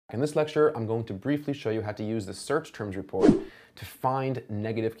In this lecture, I'm going to briefly show you how to use the search terms report to find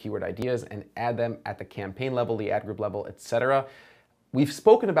negative keyword ideas and add them at the campaign level, the ad group level, etc. We've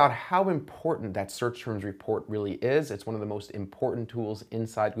spoken about how important that search terms report really is. It's one of the most important tools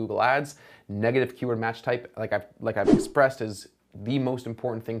inside Google Ads. Negative keyword match type, like I've expressed, is the most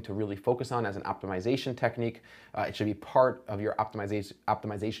important thing to really focus on as an optimization technique. It should be part of your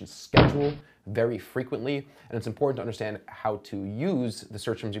optimization schedule very frequently, and it's important to understand how to use the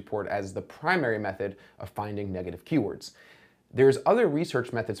search terms report as the primary method of finding negative keywords. There's other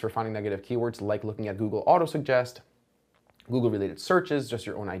research methods for finding negative keywords, like looking at Google Autosuggest, Google-related searches, just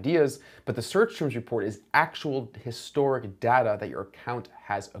your own ideas, but the search terms report is actual historic data that your account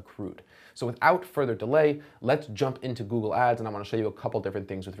has accrued. So without further delay, let's jump into Google Ads, and I want to show you a couple different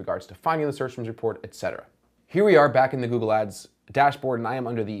things with regards to finding the search terms report, etc. Here we are back in the Google Ads dashboard, and I am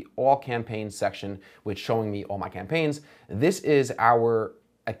under the All Campaigns section, which is showing me all my campaigns. This is our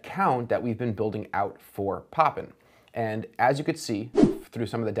account that we've been building out for Poppin'. And as you could see through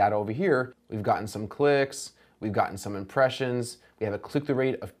some of the data over here, we've gotten some clicks, we've gotten some impressions, we have a click-through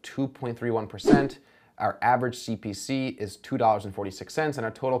rate of 2.31%, our average CPC is $2.46, and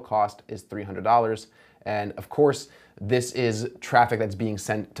our total cost is $300. And of course, this is traffic that's being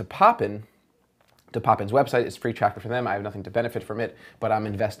sent to Poppin'. To Poppin's website. It's free traffic for them. I have nothing to benefit from it, but I'm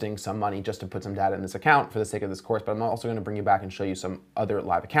investing some money just to put some data in this account for the sake of this course, but I'm also gonna bring you back and show you some other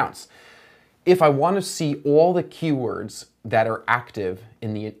live accounts. If I want to see all the keywords that are active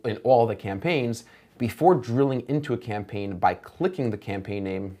in all the campaigns, before drilling into a campaign by clicking the campaign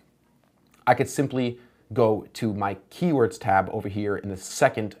name, I could simply go to my keywords tab over here in the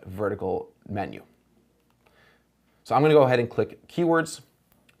second vertical menu. So I'm going to go ahead and click keywords,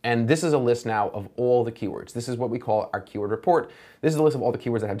 and this is a list now of all the keywords. This is what we call our keyword report. This is a list of all the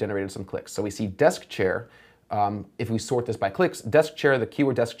keywords that have generated some clicks. So we see desk chair. If we sort this by clicks, desk chair, the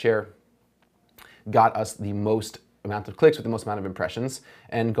keyword desk chair got us the most amount of clicks with the most amount of impressions,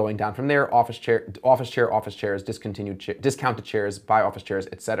 and going down from there, office chairs, discounted chairs, buy office chairs,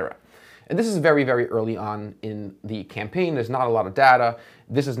 etc. And this is very, very early on in the campaign. There's not a lot of data.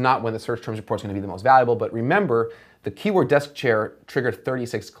 This is not when the search terms report is going to be the most valuable, but remember, the keyword desk chair triggered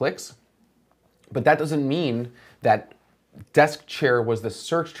 36 clicks, but that doesn't mean that desk chair was the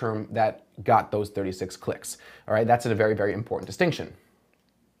search term that got those 36 clicks. All right, that's a very, very important distinction.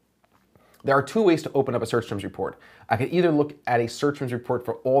 There are two ways to open up a search terms report. I could either look at a search terms report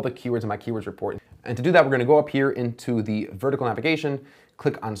for all the keywords in my keywords report. And to do that, we're going to go up here into the vertical navigation,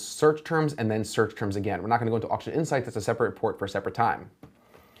 click on search terms, and then search terms again. We're not going to go into auction insights. That's a separate report for a separate time.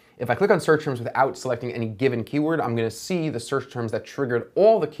 If I click on search terms without selecting any given keyword, I'm going to see the search terms that triggered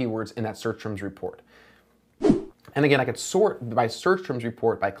all the keywords in that search terms report. And again, I could sort my search terms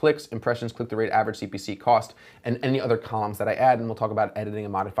report by clicks, impressions, click-through rate, average CPC, cost, and any other columns that I add, and we'll talk about editing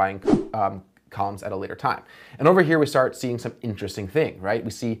and modifying columns at a later time. And over here, we start seeing some interesting thing, right?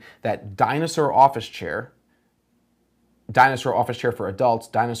 We see that dinosaur office chair for adults,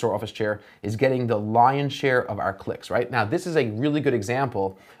 dinosaur office chair is getting the lion's share of our clicks, right? Now, this is a really good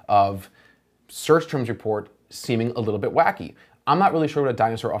example of search terms report seeming a little bit wacky. I'm not really sure what a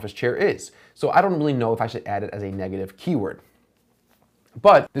dinosaur office chair is, so I don't really know if I should add it as a negative keyword.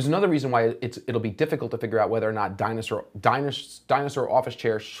 But there's another reason why it'll be difficult to figure out whether or not dinosaur office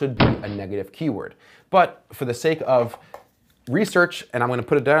chair should be a negative keyword. But for the sake of research, and I'm going to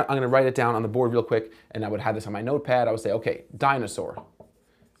put it down, I'm going to write it down on the board real quick, and I would have this on my notepad. I would say, okay, dinosaur.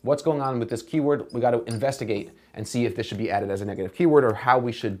 What's going on with this keyword? We got to investigate and see if this should be added as a negative keyword or how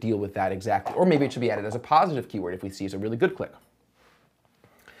we should deal with that exactly. Or maybe it should be added as a positive keyword if we see it's a really good click.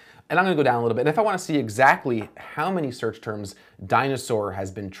 And I'm going to go down a little bit. And if I want to see exactly how many search terms dinosaur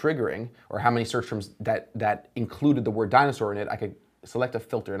has been triggering, or how many search terms that included the word dinosaur in it, I could select a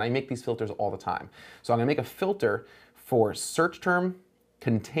filter. And I make these filters all the time. So I'm going to make a filter for search term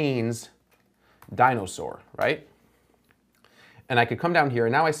contains dinosaur, right? And I could come down here,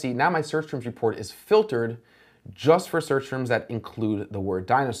 and now I see, now my search terms report is filtered just for search terms that include the word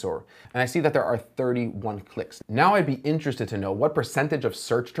dinosaur. And I see that there are 31 clicks. Now I'd be interested to know what percentage of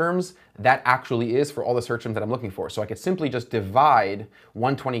search terms that actually is for all the search terms that I'm looking for. So I could simply just divide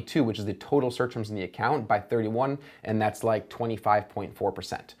 122, which is the total search terms in the account, by 31, and that's like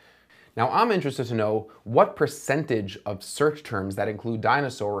 25.4%. Now I'm interested to know what percentage of search terms that include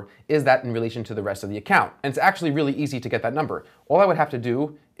dinosaur is that in relation to the rest of the account. And it's actually really easy to get that number. All I would have to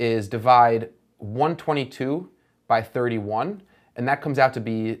do is divide 122 by 31, and that comes out to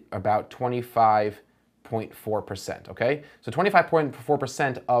be about 25.4%, okay? So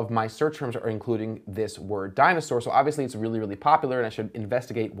 25.4% of my search terms are including this word dinosaur, so obviously it's really, really popular, and I should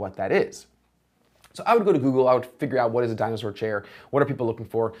investigate what that is. So I would go to Google, I would figure out what is a dinosaur chair, what are people looking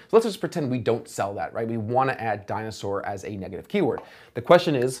for. So let's just pretend we don't sell that, right? We want to add dinosaur as a negative keyword. The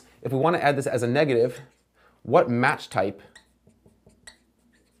question is, if we want to add this as a negative, what match type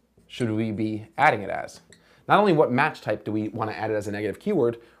should we be adding it as? Not only what match type do we want to add it as a negative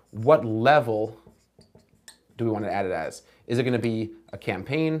keyword, what level do we want to add it as? Is it going to be a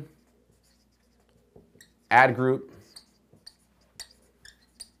campaign, ad group,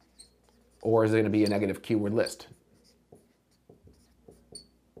 or is it going to be a negative keyword list?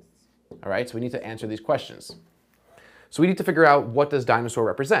 All right, so we need to answer these questions. So we need to figure out, what does dinosaur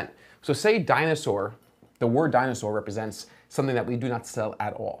represent? So say dinosaur, the word dinosaur represents something that we do not sell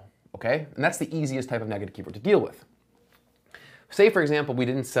at all, okay? And that's the easiest type of negative keyword to deal with. Say, for example, we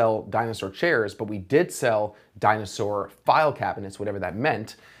didn't sell dinosaur chairs, but we did sell dinosaur file cabinets, whatever that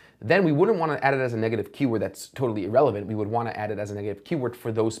meant. Then we wouldn't want to add it as a negative keyword that's totally irrelevant. We would want to add it as a negative keyword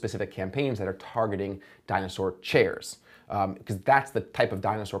for those specific campaigns that are targeting dinosaur chairs, because that's the type of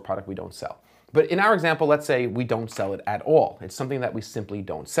dinosaur product we don't sell. But in our example, let's say we don't sell it at all. It's something that we simply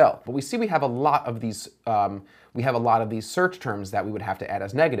don't sell. But we see we have a lot of these search terms that we would have to add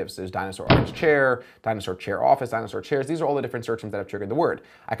as negatives. There's dinosaur office chair office, dinosaur chairs. These are all the different search terms that have triggered the word.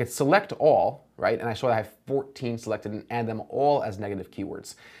 I could select all, right? And I saw that I have 14 selected and add them all as negative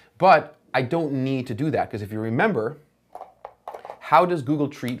keywords. But I don't need to do that, because if you remember, how does Google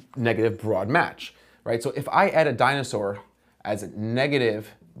treat negative broad match, right? So if I add a dinosaur as a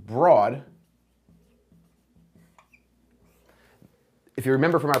negative broad, if you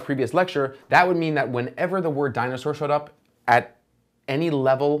remember from our previous lecture, that would mean that whenever the word dinosaur showed up at any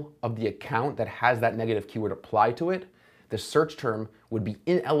level of the account that has that negative keyword applied to it, the search term would be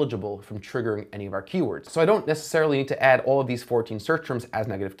ineligible from triggering any of our keywords. So I don't necessarily need to add all of these 14 search terms as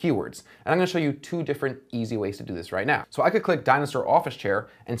negative keywords. And I'm going to show you two different easy ways to do this right now. So I could click dinosaur office chair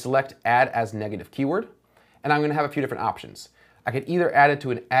and select add as negative keyword. And I'm going to have a few different options. I could either add it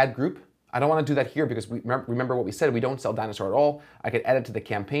to an ad group. I don't want to do that here because remember what we said, we don't sell dinosaur at all. I could add it to the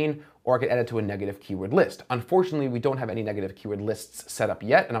campaign, or I could add it to a negative keyword list. Unfortunately, we don't have any negative keyword lists set up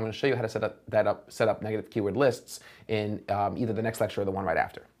yet, and I'm going to show you how to set up negative keyword lists in either the next lecture or the one right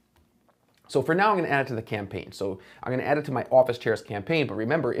after. So for now, I'm going to add it to the campaign. So I'm going to add it to my office chairs campaign, but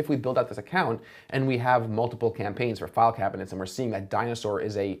remember, if we build out this account and we have multiple campaigns for file cabinets and we're seeing that dinosaur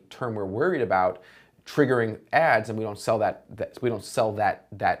is a term we're worried about triggering ads, and we don't sell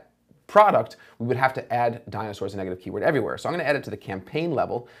that product, we would have to add dinosaur as a negative keyword everywhere. So I'm going to add it to the campaign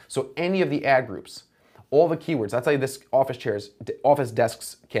level. So any of the ad groups, all the keywords, let's say this office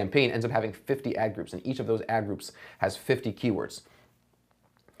desks campaign ends up having 50 ad groups, and each of those ad groups has 50 keywords.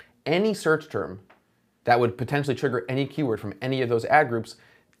 Any search term that would potentially trigger any keyword from any of those ad groups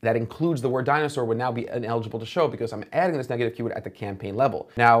that includes the word dinosaur would now be ineligible to show, because I'm adding this negative keyword at the campaign level.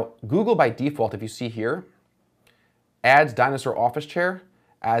 Now, Google by default, if you see here, adds dinosaur office chair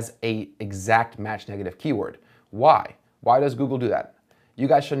as a exact match negative keyword. Why? Why does Google do that? You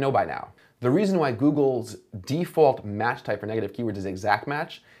guys should know by now. The reason why Google's default match type for negative keywords is exact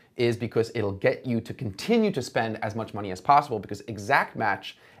match is because it'll get you to continue to spend as much money as possible, because exact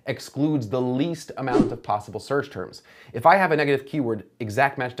match excludes the least amount of possible search terms. If I have a negative keyword,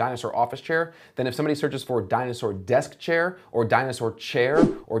 exact match dinosaur office chair, then if somebody searches for dinosaur desk chair or dinosaur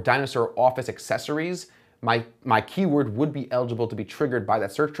dinosaur office accessories, my keyword would be eligible to be triggered by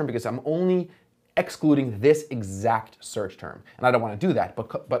that search term, because I'm only excluding this exact search term. And I don't want to do that.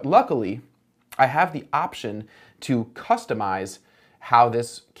 But luckily, I have the option to customize how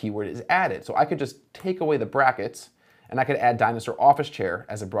this keyword is added. So I could just take away the brackets, and I could add dinosaur office chair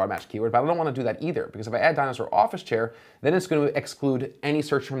as a broad match keyword, but I don't want to do that either, because if I add dinosaur office chair, then it's going to exclude any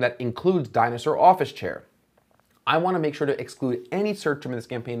search term that includes dinosaur office chair. I want to make sure to exclude any search term in this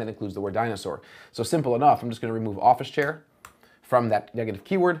campaign that includes the word dinosaur. So simple enough, I'm just going to remove office chair from that negative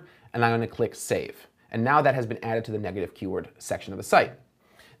keyword, and I'm going to click save. And now that has been added to the negative keyword section of the site.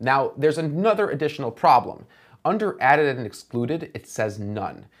 Now, there's another additional problem. Under added and excluded, it says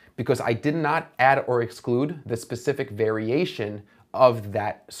none, because I did not add or exclude the specific variation of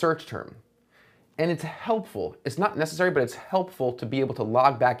that search term. And it's helpful. It's not necessary, but it's helpful to be able to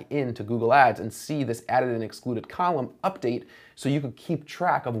log back into Google Ads and see this added and excluded column update, so you could keep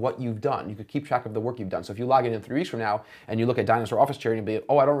track of what you've done. You could keep track of the work you've done. So if you log in 3 weeks from now and you look at dinosaur office chair and you'll be,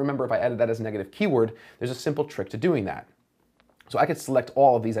 oh, I don't remember if I added that as a negative keyword, there's a simple trick to doing that. So I could select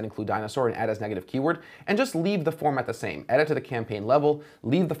all of these that include dinosaur and add as negative keyword, and just leave the format the same. Add it to the campaign level,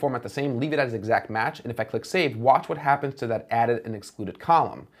 leave the format the same, leave it as exact match, and if I click save, watch what happens to that added and excluded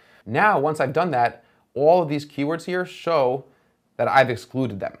column. Now, once I've done that, all of these keywords here show that I've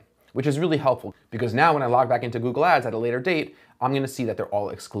excluded them, which is really helpful, because now when I log back into Google Ads at a later date, I'm going to see that they're all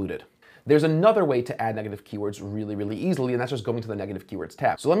excluded. There's another way to add negative keywords really, really easily, and that's just going to the negative keywords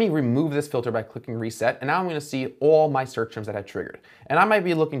tab. So let me remove this filter by clicking reset, and now I'm gonna see all my search terms that I triggered. And I might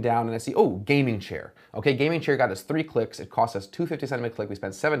be looking down and I see, oh, gaming chair. Okay, gaming chair got us 3 clicks. It cost us $2.57 a click. We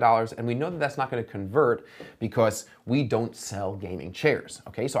spent $7, and we know that that's not gonna convert because we don't sell gaming chairs.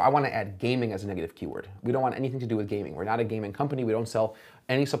 Okay, so I wanna add gaming as a negative keyword. We don't want anything to do with gaming. We're not a gaming company. We don't sell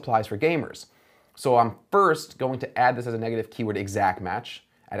any supplies for gamers. So I'm first going to add this as a negative keyword exact match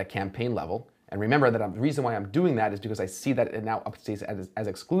at a campaign level. And remember that the reason why I'm doing that is because I see that it now updates as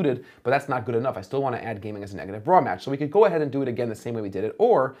excluded, but that's not good enough. I still want to add gaming as a negative raw match. So we could go ahead and do it again the same way we did it,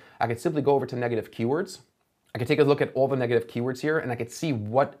 or I could simply go over to negative keywords. I could take a look at all the negative keywords here, and I could see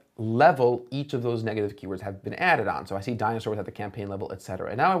what level each of those negative keywords have been added on. So I see dinosaurs at the campaign level, etc.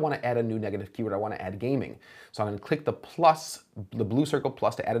 And now I want to add a new negative keyword. I want to add gaming. So I'm going to click the plus, the blue circle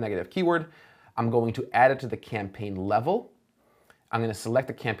plus to add a negative keyword. I'm going to add it to the campaign level. I'm going to select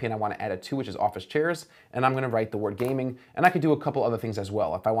the campaign I want to add it to, which is office chairs, and I'm going to write the word gaming. And I could do a couple other things as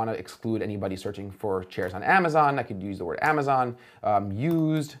well. If I want to exclude anybody searching for chairs on Amazon, I could use the word Amazon,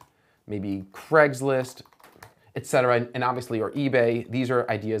 used, maybe Craigslist, etc. And obviously, or eBay. These are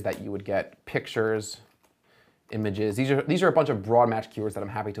ideas that you would get. Pictures, images. These are a bunch of broad match keywords that I'm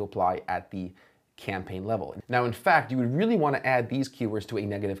happy to apply at the campaign level. Now, in fact, you would really want to add these keywords to a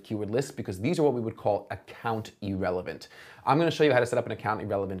negative keyword list because these are what we would call account irrelevant. I'm going to show you how to set up an account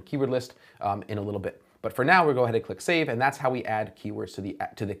irrelevant keyword list in a little bit. But for now, we'll go ahead and click save, and that's how we add keywords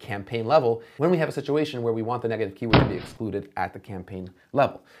to the campaign level when we have a situation where we want the negative keyword to be excluded at the campaign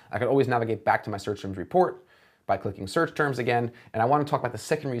level. I can always navigate back to my search terms report by clicking search terms again, and I want to talk about the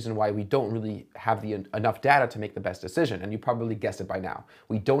second reason why we don't really have enough data to make the best decision, and you probably guessed it by now.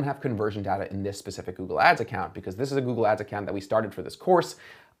 We don't have conversion data in this specific Google Ads account because this is a Google Ads account that we started for this course.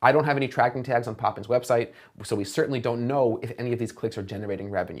 I don't have any tracking tags on Poppin's website, so we certainly don't know if any of these clicks are generating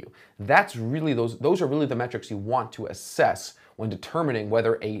revenue. That's really those are really the metrics you want to assess when determining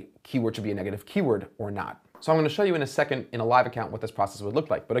whether a keyword should be a negative keyword or not. So I'm going to show you in a second in a live account what this process would look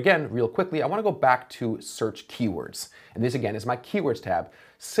like. But again, real quickly, I want to go back to search keywords. And this again is my keywords tab.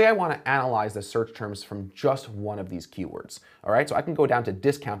 Say I want to analyze the search terms from just one of these keywords. All right, so I can go down to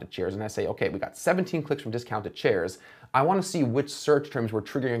discounted chairs and I say, okay, we got 17 clicks from discounted chairs. I want to see which search terms were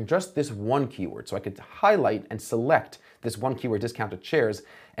triggering just this one keyword. So I could highlight and select this one keyword, discounted chairs.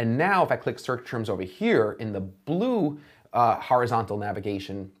 And now if I click search terms over here in the blue horizontal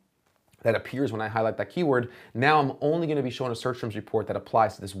navigation, that appears when I highlight that keyword, now I'm only going to be shown a search terms report that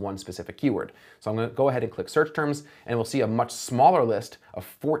applies to this one specific keyword. So I'm going to go ahead and click search terms, and we'll see a much smaller list of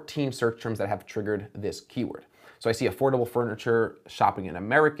 14 search terms that have triggered this keyword. So I see affordable furniture, shopping in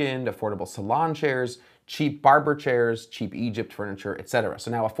American, affordable salon chairs, cheap barber chairs, cheap Egypt furniture, etc.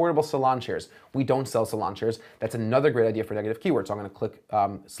 So now affordable salon chairs. We don't sell salon chairs. That's another great idea for negative keywords. So I'm going to click,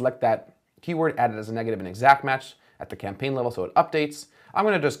 select that keyword, add it as a negative and exact match at the campaign level so it updates. I'm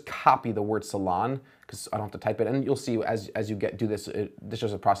going to just copy the word salon because I don't have to type it, and you'll see as you do this, this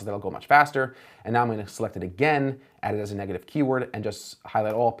is a process that'll go much faster. And now I'm going to select it again, add it as a negative keyword, and just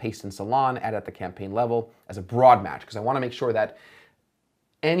highlight all, paste in salon, add it at the campaign level as a broad match because I want to make sure that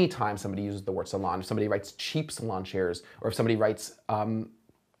anytime somebody uses the word salon, if somebody writes cheap salon chairs, or if somebody writes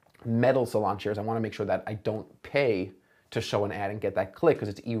metal salon chairs, I want to make sure that I don't pay to show an ad and get that click because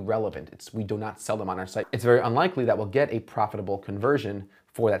it's irrelevant. We do not sell them on our site. It's very unlikely that we'll get a profitable conversion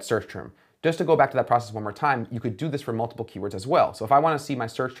for that search term. Just to go back to that process one more time, you could do this for multiple keywords as well. So if I want to see my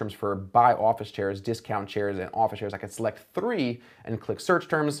search terms for buy office chairs, discount chairs, and office chairs, I could select 3 and click search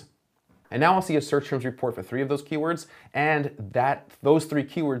terms. And now I'll see a search terms report for 3 of those keywords, and those 3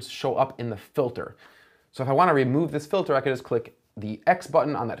 keywords show up in the filter. So if I want to remove this filter, I could just click the X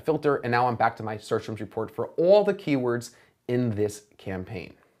button on that filter, and now I'm back to my search terms report for all the keywords in this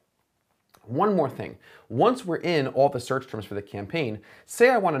campaign. One more thing. Once we're in all the search terms for the campaign, say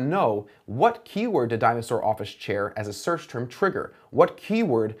I want to know what keyword did dinosaur office chair as a search term trigger? What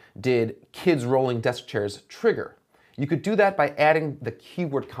keyword did kids rolling desk chairs trigger? You could do that by adding the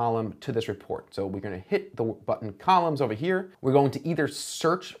keyword column to this report. So we're going to hit the button columns over here. We're going to either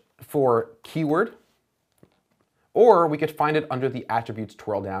search for keyword, or we could find it under the attributes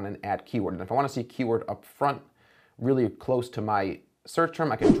twirl down and add keyword. And if I want to see keyword up front, really close to my search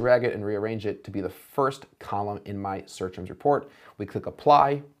term, I can drag it and rearrange it to be the first column in my search terms report. We click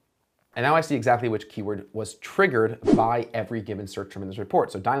apply, and now I see exactly which keyword was triggered by every given search term in this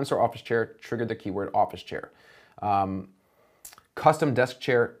report. So dinosaur office chair triggered the keyword office chair. Custom desk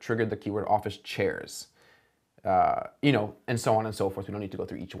chair triggered the keyword office chairs. and so on and so forth. We don't need to go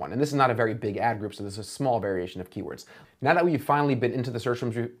through each one. And this is not a very big ad group, so this is a small variation of keywords. Now that we've finally been into the search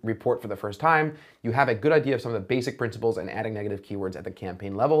terms report for the first time, you have a good idea of some of the basic principles in adding negative keywords at the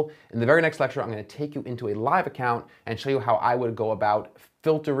campaign level. In the very next lecture, I'm going to take you into a live account and show you how I would go about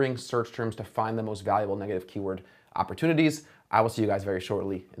filtering search terms to find the most valuable negative keyword opportunities. I will see you guys very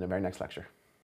shortly in the very next lecture.